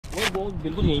वो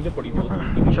बिल्कुल यहीं पे पड़ी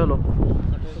थी। चलो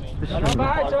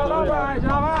शाबाश शाबाश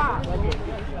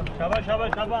शाबाश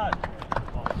शाबाश शाबाश।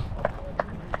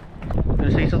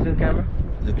 Say something, camera.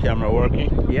 The camera working?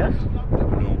 Yes.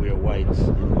 No, we are whites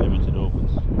in limited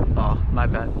opens. Oh, my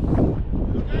bad.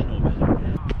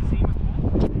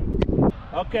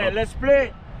 Okay, let's play.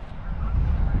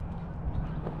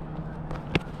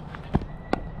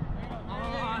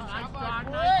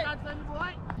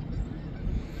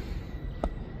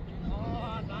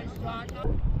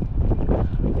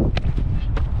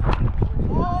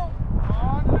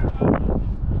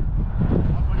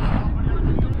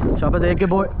 शाबाश देख के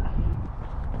बॉय।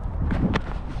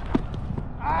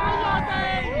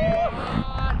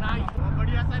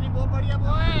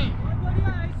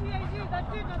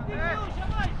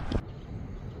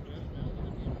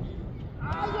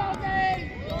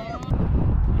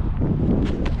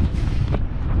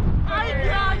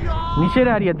 नीचे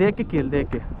रह रही है, देख के खेल, देख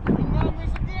के।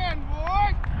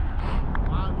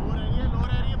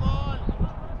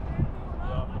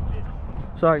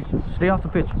 Sorry, stay of the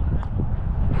pitch.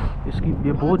 इसकी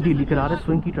ये बहुत ढीली करा रहा है,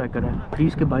 स्विंग की ट्राई कर रहा है।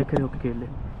 प्लीज के बाइक खड़े होकर खेल ले।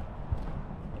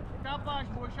 शाबाश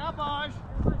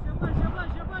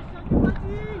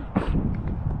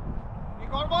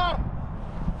एक और बार।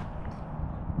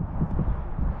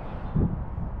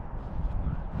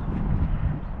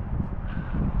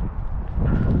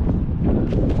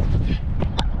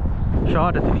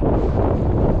 शॉट है तेरी।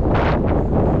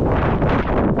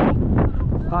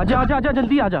 आजा आजा आजा,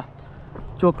 जल्दी आजा।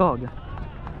 चौका हो गया।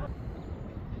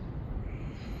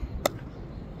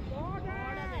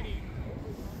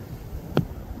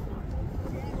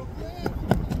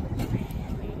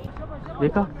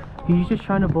 देखा, he's just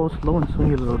trying to bowl slow and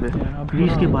swing it a little bit.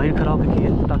 Please के बाहर खड़ा होकर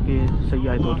खेल ताकि सही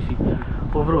आए। थोड़ी सी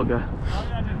ओवर हो गया,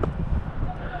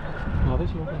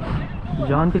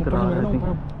 जान के करा रहा है।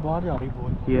 बाहर जा रही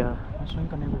बॉल। Yeah. स्विंग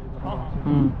करने को।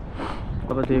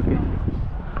 अब देख के।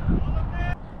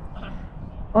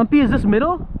 Umpy, is this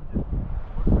middle?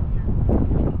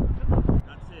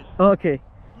 Okay.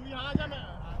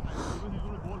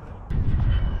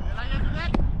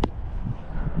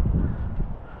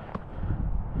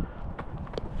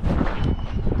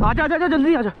 आजा आजा आजा,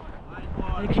 जल्दी आजा।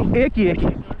 एक ही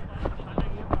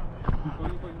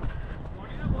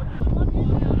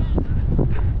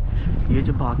ये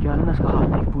जब भाग के आ रहा है ना, इसका हाथ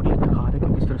नहीं पूरी दिखा रहा है कि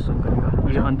किस तरह स्विंग करेगा।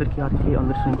 ये अंदर की आ रही है,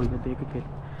 अंदर स्विंग हुई है, देख के खेल।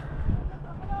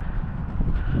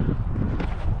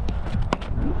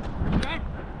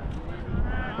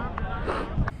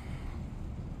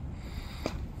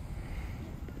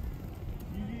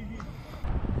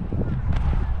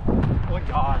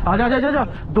 आजा आजा आजा,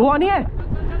 दो आनी है।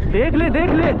 देख ले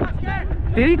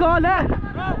तेरी कॉल है।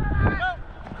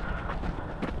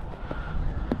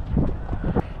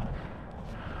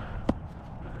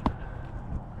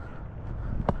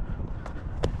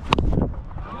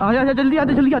 आजा आजा, जल्दी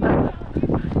आजा जल्दी आजा।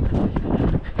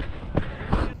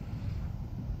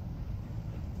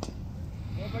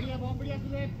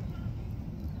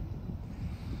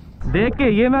 देख के,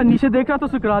 ये मैं नीचे देख रहा तो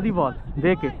सुकरा दी बॉल।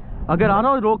 देख के अगर आ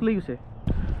रहा हो रोक ली उसे।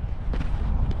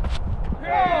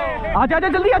 आजा आजा,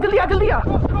 जल्दी आ जल्दी आ जल्दी आ।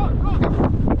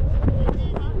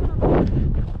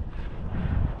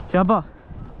 शाबाश।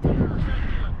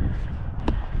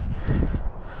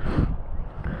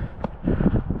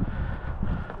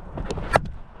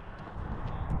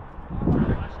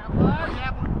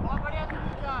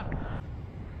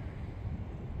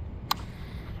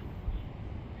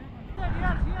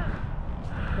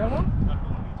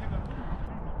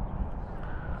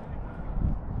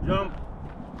 Jump.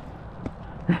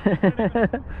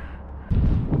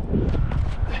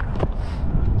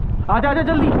 आजा आजा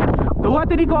जल्दी, दो है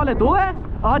तेरी कॉल है, दो है।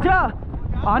 आजा,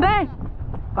 आने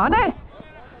आने।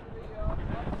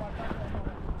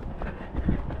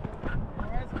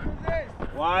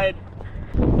 Wide.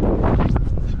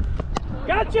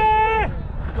 Gotcha!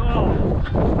 Go.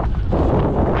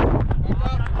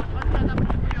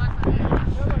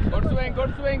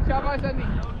 Good swing, शाबाश सनी।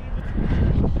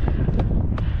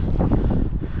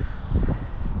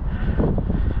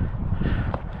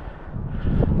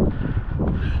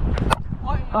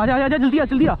 आजा आजा, जल्दी आ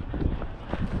जल्दी आ।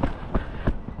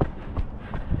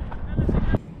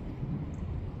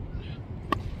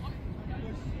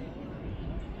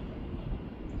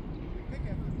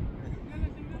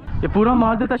 ये पूरा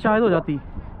मार देता शायद हो जाती,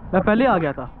 मैं पहले आ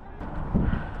गया था।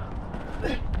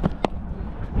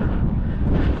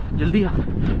 जल्दी आ,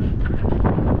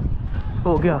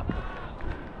 हो गया।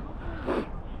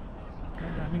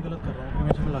 गलत कर रहा हूँ,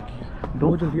 मुझे लगी है।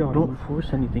 Don't force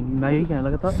anything, मैं यही कहने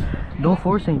लगा था, don't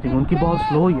force anything। उनकी बॉल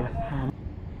स्लो ही है।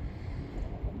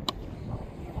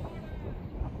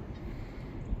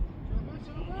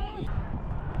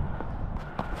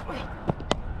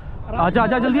 आजा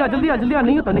आजा जल्दी आ जल्दी आ जल्दी आ।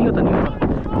 नहीं होता नहीं होता नहीं होता।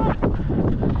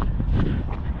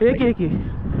 एक एक ही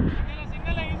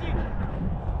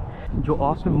जो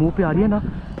ऑफ में मुंह पे आ रही है ना,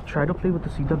 try to play with the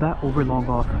सीधा बैक ओवर लॉन्ग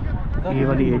ऑफ। ये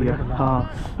वाली एरिया, हाँ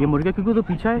ये मुर्गा क्योंकि तो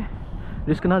पीछा है,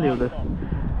 रिस्क ना ले उधर।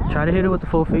 Try to hit with the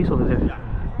full face over there.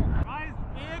 Guys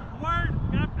एक वर्ड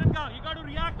कैप्टन का, you got to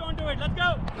react on to it, let's go.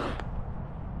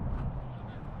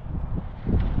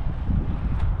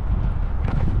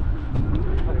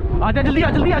 आजा जल्दी आ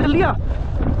जल्दी आ जल्दी आ।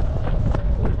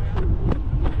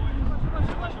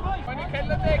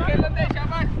 खेलन दे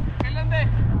शाबाश खेलन दे।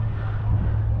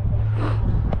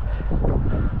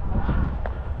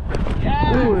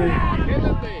 ओए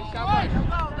खेलन दे शाबाश।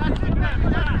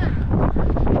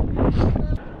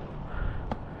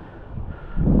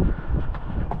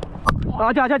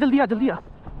 आजा आजा जल्दी आ जल्दी आ।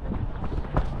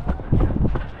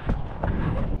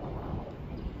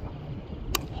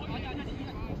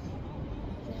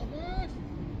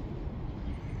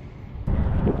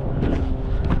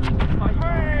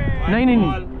 नहीं नहीं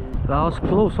नहीं, that was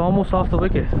close, almost off the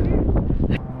wicket.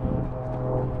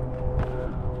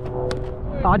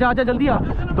 आजा आजा जल्दी आ,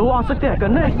 दो आ सकते हैं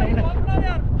करने।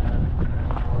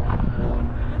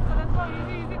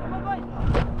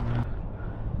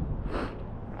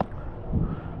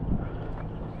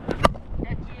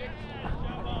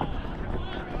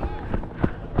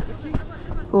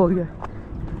 हो गया।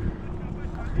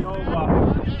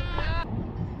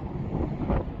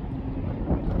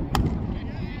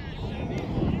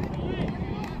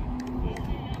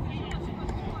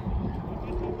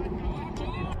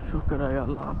 शुक्र है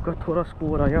अल्लाह आपका थोड़ा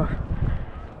स्कोर आया,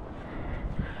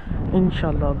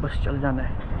 इंशाल्लाह बस चल जाना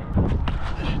है।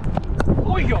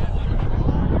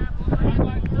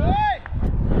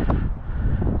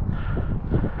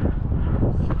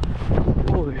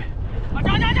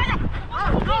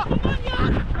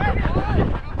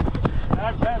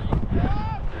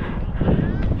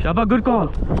 शाबाश, गुड कॉल।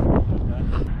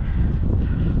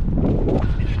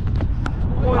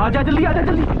 आजा जल्दी आजा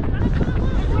जल्दी।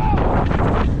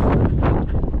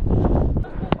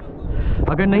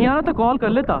 अगर नहीं आना तो कॉल कर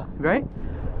लेता, राइट?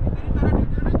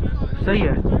 सही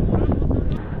है।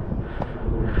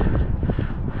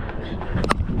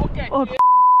 Okay.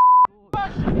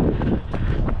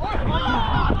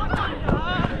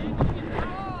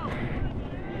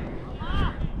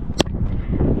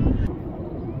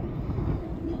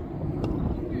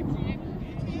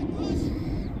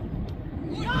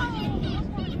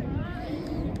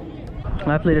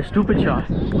 I played a stupid shot.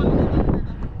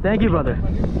 Thank you, brother.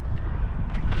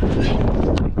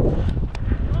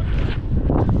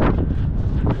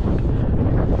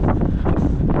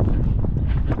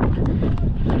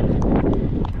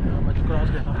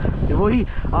 वही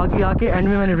आगे आके एंड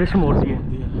में मैंने रिस्क मोड़ दिए। I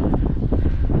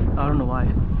don't know why.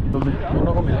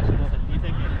 दोनों को मिला सीधा।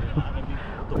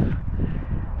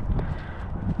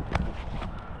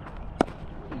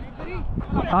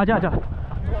 आजा आजा।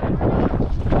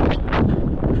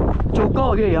 चौका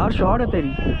हो गया यार, शॉट है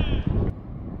तेरी।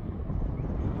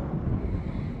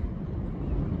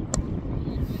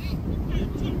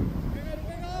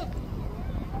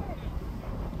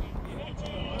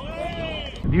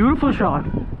 Beautiful shot.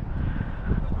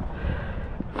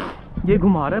 ये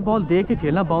घुमा रहा है बॉल, देख के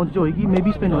खेलना, बाउंस जो होगी मे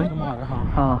बी स्पिन होए।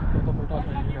 हाँ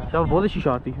चलो, बहुत अच्छी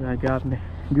शॉट थी क्या आपने,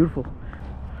 ब्यूटीफुल।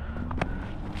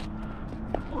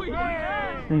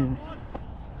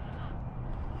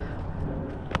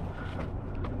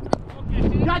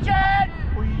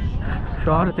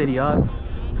 शॉट है तेरी यार,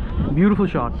 ब्यूटीफुल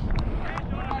शॉट।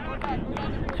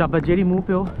 शाबाश, जेरी मुंह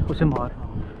पे हो उसे मार,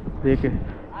 देखे।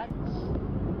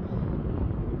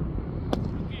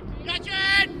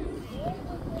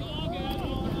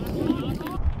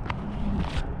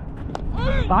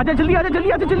 आजा जल्दी आजा जल्दी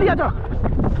आजा जल्दी आजा।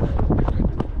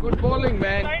 Good bowling,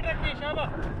 man.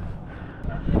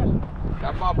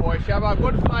 Shabba boy, Shabba,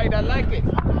 good slide, I like it.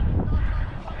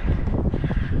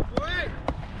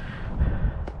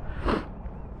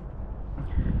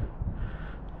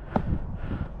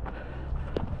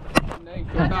 नहीं,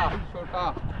 छोटा छोटा।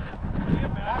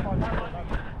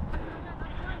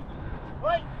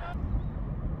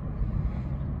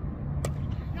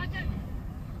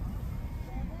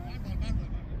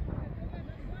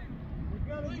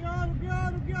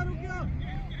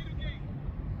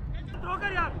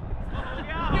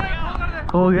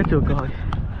 हो गया चौका।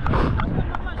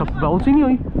 सब बाउंस ही नहीं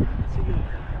हुई,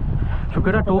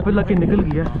 शुक्र है टॉप पे लग के निकल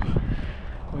गया।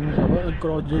 कोई नहीं साहब,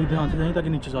 क्रॉस जो ध्यान से नहीं ताकि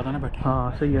नीचे ज़्यादा ना बैठे।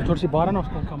 हाँ सही है, थोड़ी सी बाहर है ना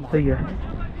उसका कम। सही है।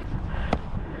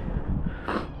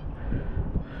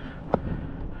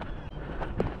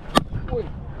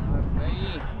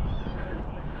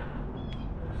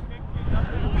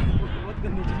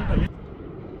 नहीं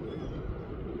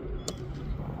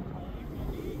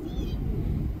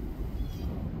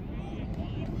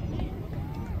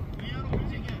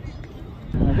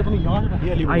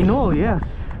I know, yeah.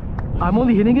 I'm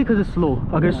only hitting it because it's slow.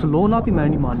 अगर slow ना थी मैं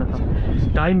नहीं मारना था.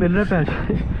 Time मिल रहा है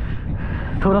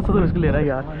थोड़ा सा तो रिस्क ले रहा है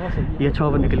यार. ये अच्छा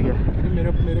ओवर निकल गया.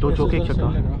 2 चौके 1 छक्का.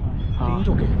 3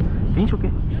 चौके. 1 2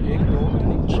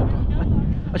 3 छक्का.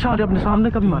 अच्छा अरे अपने सामने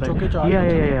का भी मारा है.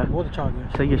 या बहुत अच्छा आ गया.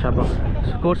 सही है शाबाश.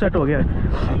 स्कोर सेट हो गया है.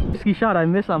 इसकी shot I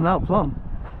miss I'm out plumb.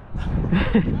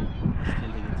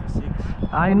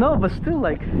 I know but still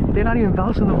like they're not even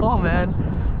bouncing the ball man.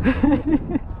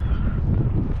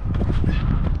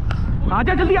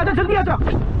 आजा जल्दी आजा जल्दी आजा.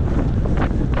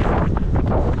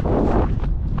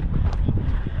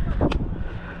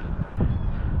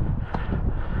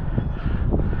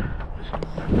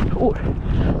 Oh.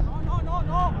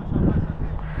 No.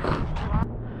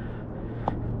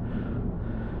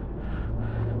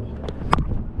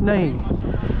 नहीं.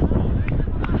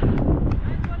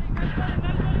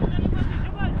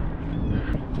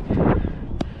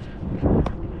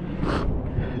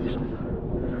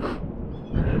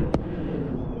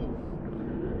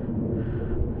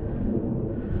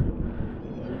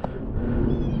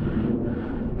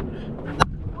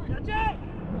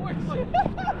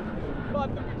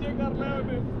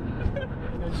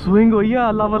 स्विंग हुई है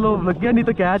अल्लाह वालों लग गया नहीं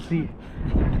तो कैच थी.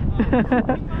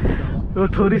 वो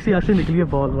थोड़ी सी ऐसे निकली है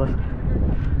बॉल बस.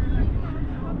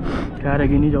 क्या रह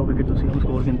गई नहीं जाओगे कि तुम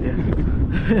स्कोर गिनते हैं.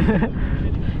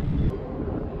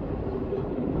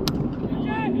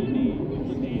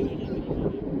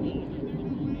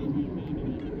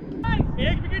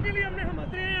 एक विकेट ही ली हमने. हम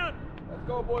हंस रहे हैं यार. Let's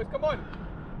go boys, come on.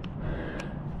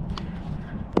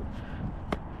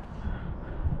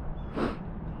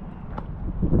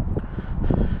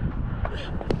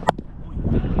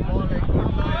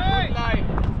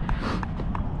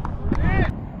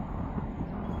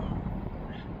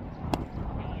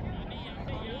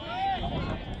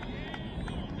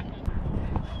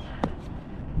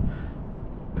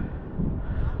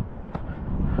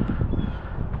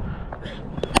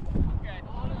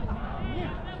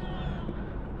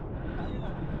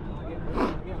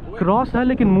 Cross है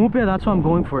लेकिन मुंह पे. that's what I'm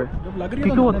going for it.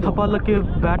 क्योंकि वो थप्पा लग के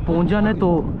बैट पहुंच जाना है तो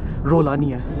रोल आनी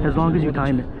है. as long as you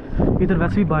time है. इधर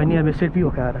वैसे भी बाय नहीं है. मिस भी हो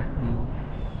खैर है.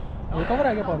 कवर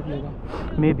आ गया पावर प्ले का.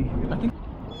 May be.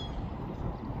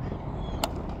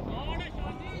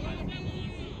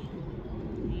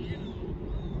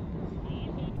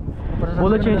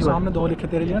 बोलो चेंज हुआ. सामने 2 लिखे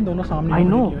तेरे लिए ना. दोनों सामने. आई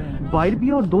नो वाइड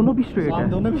भी और दोनों भी स्ट्रेट है.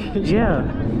 दोनों भी. yeah.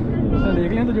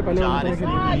 देख लें तो जो पहले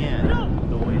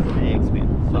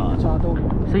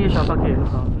सही है शाबा के.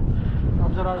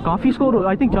 काफ़ी स्कोर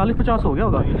आई थिंक 40-50 हो गया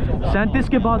होगा. 37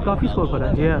 के बाद काफ़ी स्कोर पर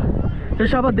है. ये फिर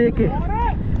शाबा देख के.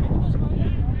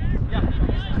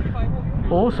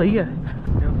 ओ सही है.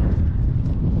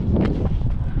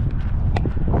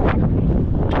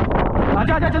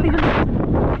 आजा आजा जल्दी जल्दी.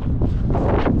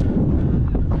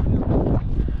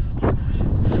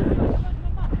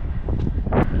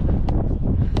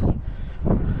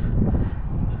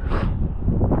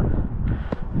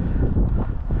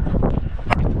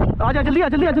 आजा जल्दी आ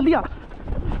जल्दी आ जल्दी आ.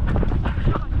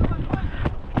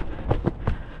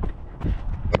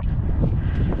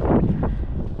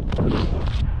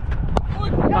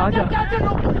 आजा.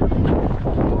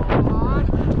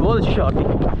 बहुत अच्छी शॉट थी.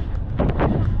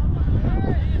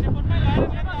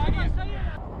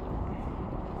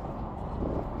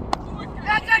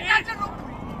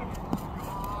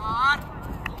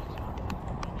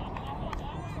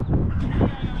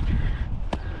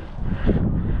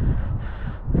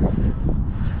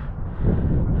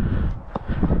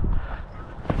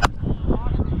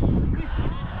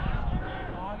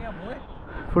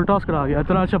 फुल टॉस करा गया.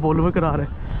 इतना अच्छा बॉल भी करा रहे.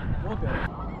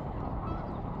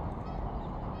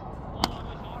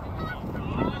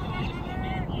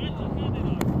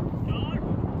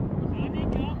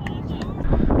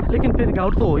 लेकिन फिर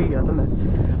आउट तो हो ही गया था. मैं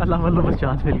अल्लाह वल्लाह बस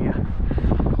चांस मिल गया.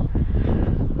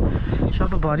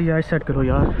 शाबाश बारी आए सेट करो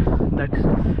यार. नेक्स्ट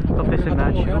हफ्ते से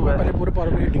मैच शुरू है. पूरे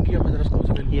पावर प्ले डिक्की अपने जरा स्कोर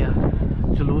से खेल.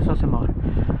 जुलूस से मार.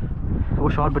 वो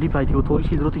शॉट बड़ी पाई थी. वो थोड़ी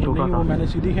सी जरूरत ही छोटा था. वो मैंने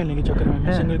सीधी खेलने के चक्कर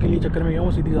में सिंगल के लिए चक्कर में गया.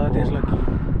 वो सीधी ज़्यादा तेज लगी.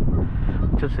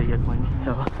 चल सही है कोई नहीं.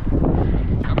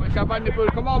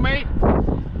 Come on mate.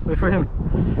 Wait for him.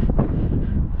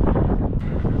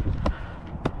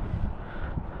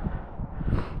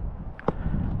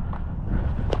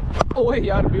 Oh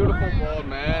yaar, beautiful ball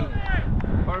man.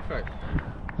 Perfect.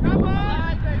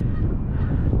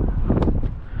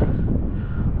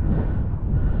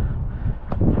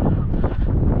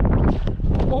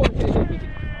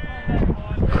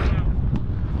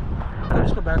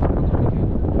 इसका back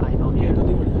I know yeah.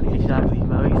 Exactly.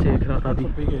 मैं वही से देख रहा था अभी.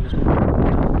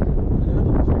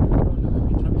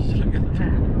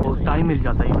 वो टाइम टाइम मिल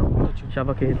जाता है यू नो।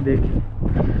 शाबाश खेल देख,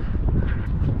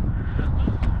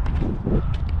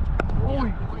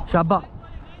 शाबाश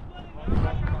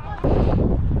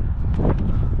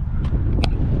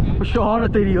शॉट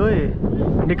तेरी ओए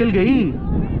निकल गई,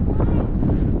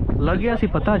 लग गया सी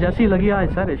पता, जैसी लगी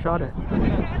आज सर शॉट है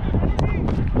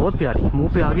बहुत प्यारी, मुंह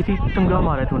पे आ गई थी, चंगा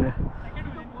मारा तूने,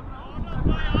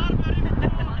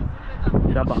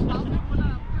 शाबाश।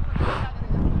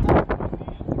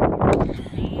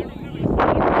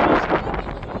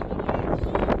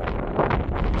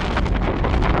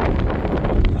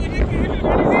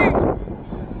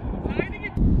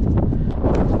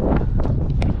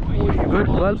 Good,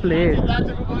 well played,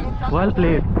 well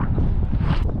played.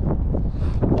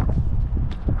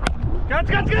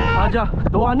 Catch! आजा,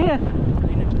 दो आनी है।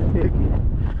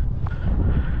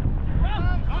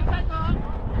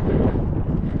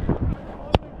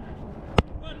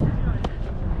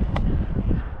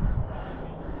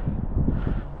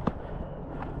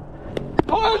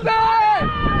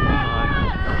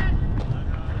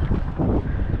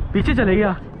 पीछे चले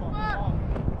गया,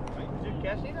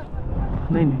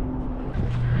 नहीं नहीं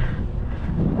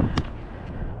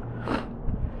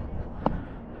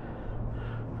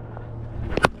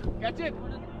Catch it.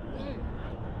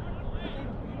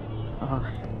 हाँ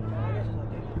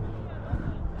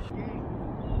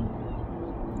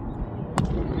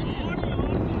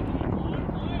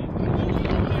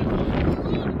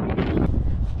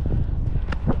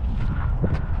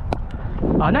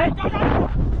आना है।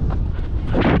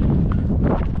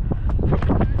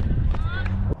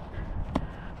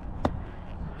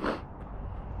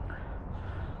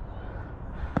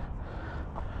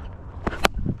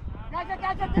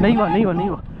 नहीं हुआ नहीं हुआ नहीं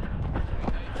हुआ,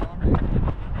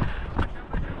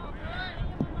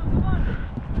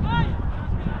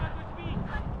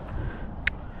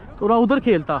 थोड़ा उधर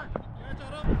खेलता।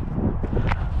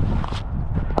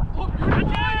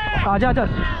 आजा आजा,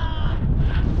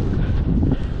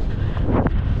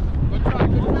 Good try.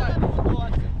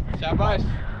 Shabash.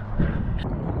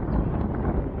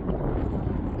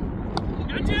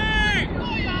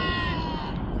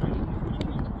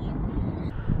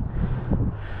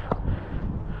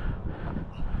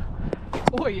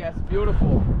 Oh yes,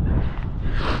 beautiful.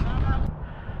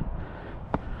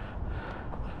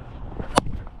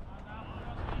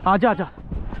 आजा आजा,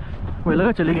 मुझे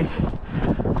लगा चली गई।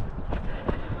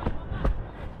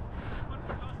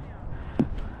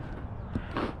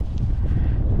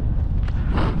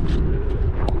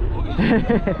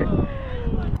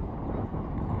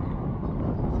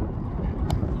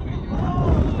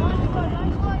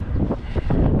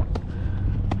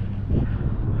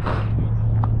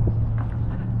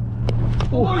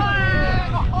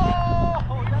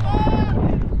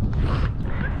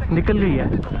 निकल गई है,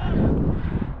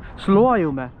 स्लो आई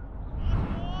हूँ मैं।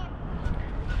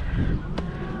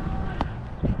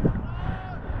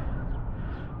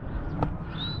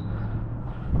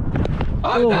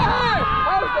 How's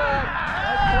that?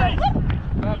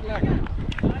 Back leg.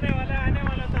 आने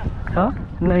वाला था। हाँ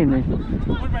नहीं नहीं,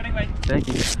 Good batting भाई। Thank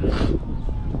you.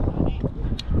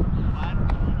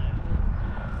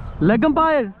 Leg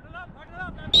umpire,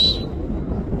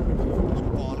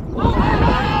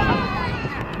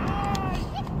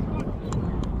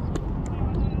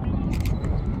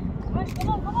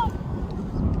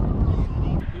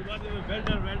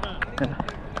 Well done.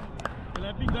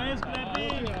 Clapping guys, clapping.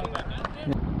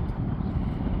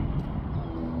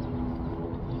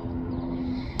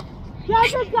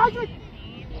 Catch it!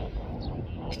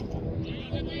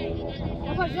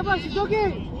 Shabash, it's okay.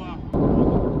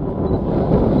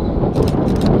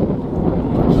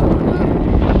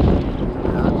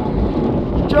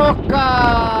 चौका,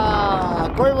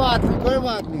 कोई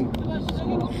बात नहीं।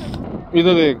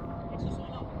 इधर देख।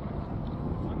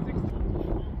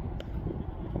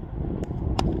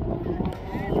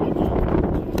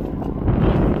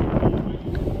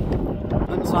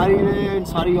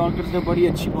 अंसारी यॉर्कर्स ने बड़ी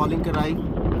अच्छी बॉलिंग कराई,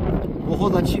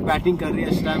 बहुत अच्छी बैटिंग कर रही है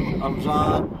इस टाइम। हमजा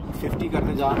 50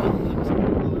 करने जा रहा है,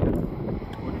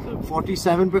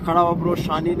 47 पे खड़ा हुआ ब्रो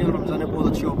शानी ने, और हमजा ने बहुत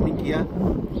अच्छी ओपनिंग किया।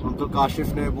 हम तो काशिफ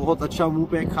ने बहुत अच्छा मुंह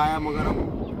पे खाया, मगर अब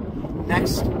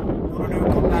नेक्स्ट उन्होंने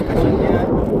कम बैक अच्छा किया है।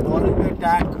 बॉलिंग में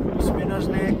अटैक स्पिनर्स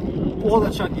ने बहुत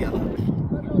अच्छा किया था।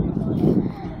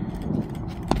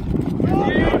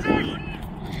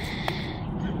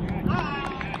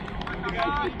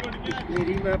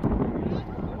 मेरी मैं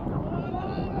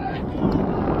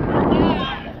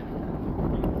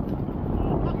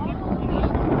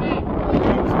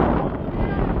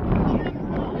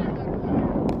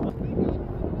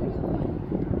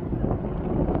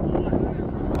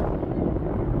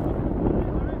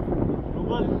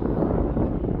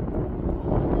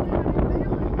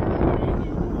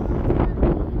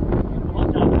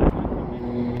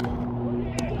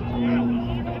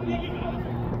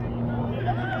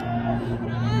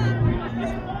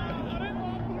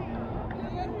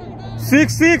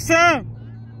 6 है।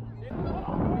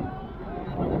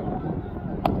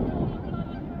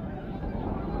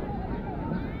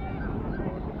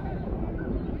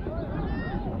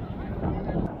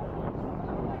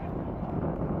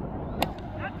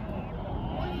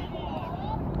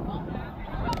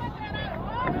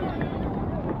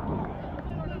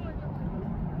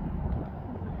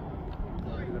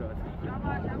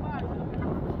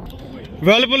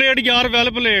 वेल प्लेड यार, वेल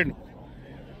प्लेड।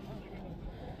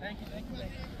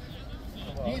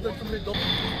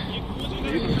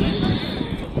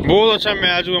 बहुत अच्छा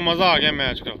मैच हुआ, मजा आ गया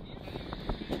मैच का।